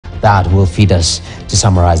that will feed us to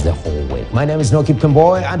summarize the whole week. My name is Nokip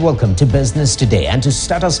Kamboy and welcome to Business Today. And to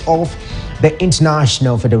start us off, the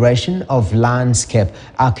International Federation of Landscape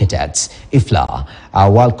Architects, IFLA,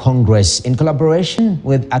 World Congress, in collaboration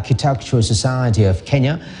with Architectural Society of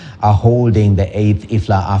Kenya, are holding the 8th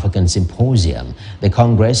IFLA African Symposium. The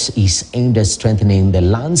Congress is aimed at strengthening the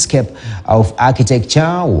landscape of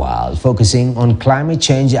architecture while focusing on climate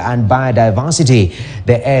change and biodiversity.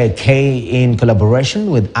 The AK, in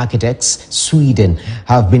collaboration with Architects Sweden,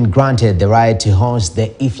 have been granted the right to host the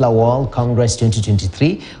IFLA World Congress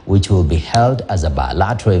 2023, which will be held as a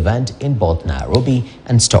bilateral event in both Nairobi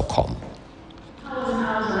and Stockholm. It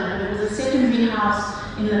was a secondary house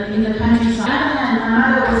in the countryside, and my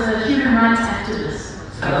mother was a human rights activist.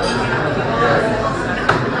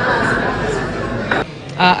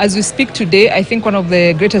 As we speak today, I think one of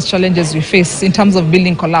the greatest challenges we face in terms of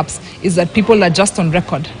building collapse is that people are just on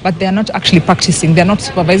record, but they are not actually practicing. They are not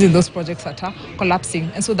supervising those projects that are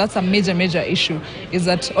collapsing. And so that's a major issue, is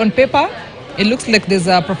that on paper, it looks like there's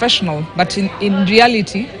a professional, but in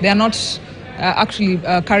reality, they are not actually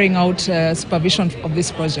carrying out supervision of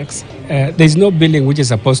these projects. There's no building which is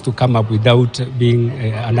supposed to come up without being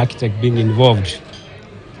an architect being involved.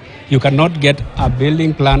 You cannot get a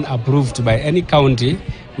building plan approved by any county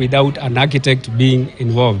without an architect being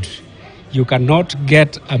involved. You cannot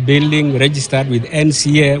get a building registered with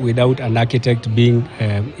NCA without an architect being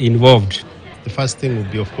involved. The first thing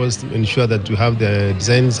would be, of course, to ensure that you have the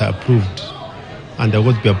designs approved and they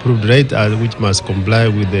would be approved, right, which must comply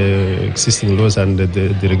with the existing laws and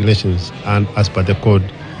the regulations and as per the code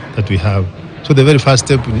that we have. So the very first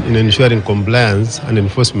step in ensuring compliance and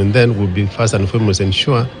enforcement then would be first and foremost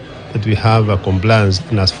ensure that we have a compliance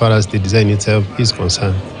and as far as the design itself is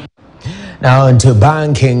concerned. Now into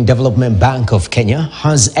banking, Development Bank of Kenya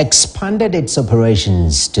has expanded its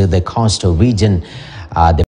operations to the coastal region.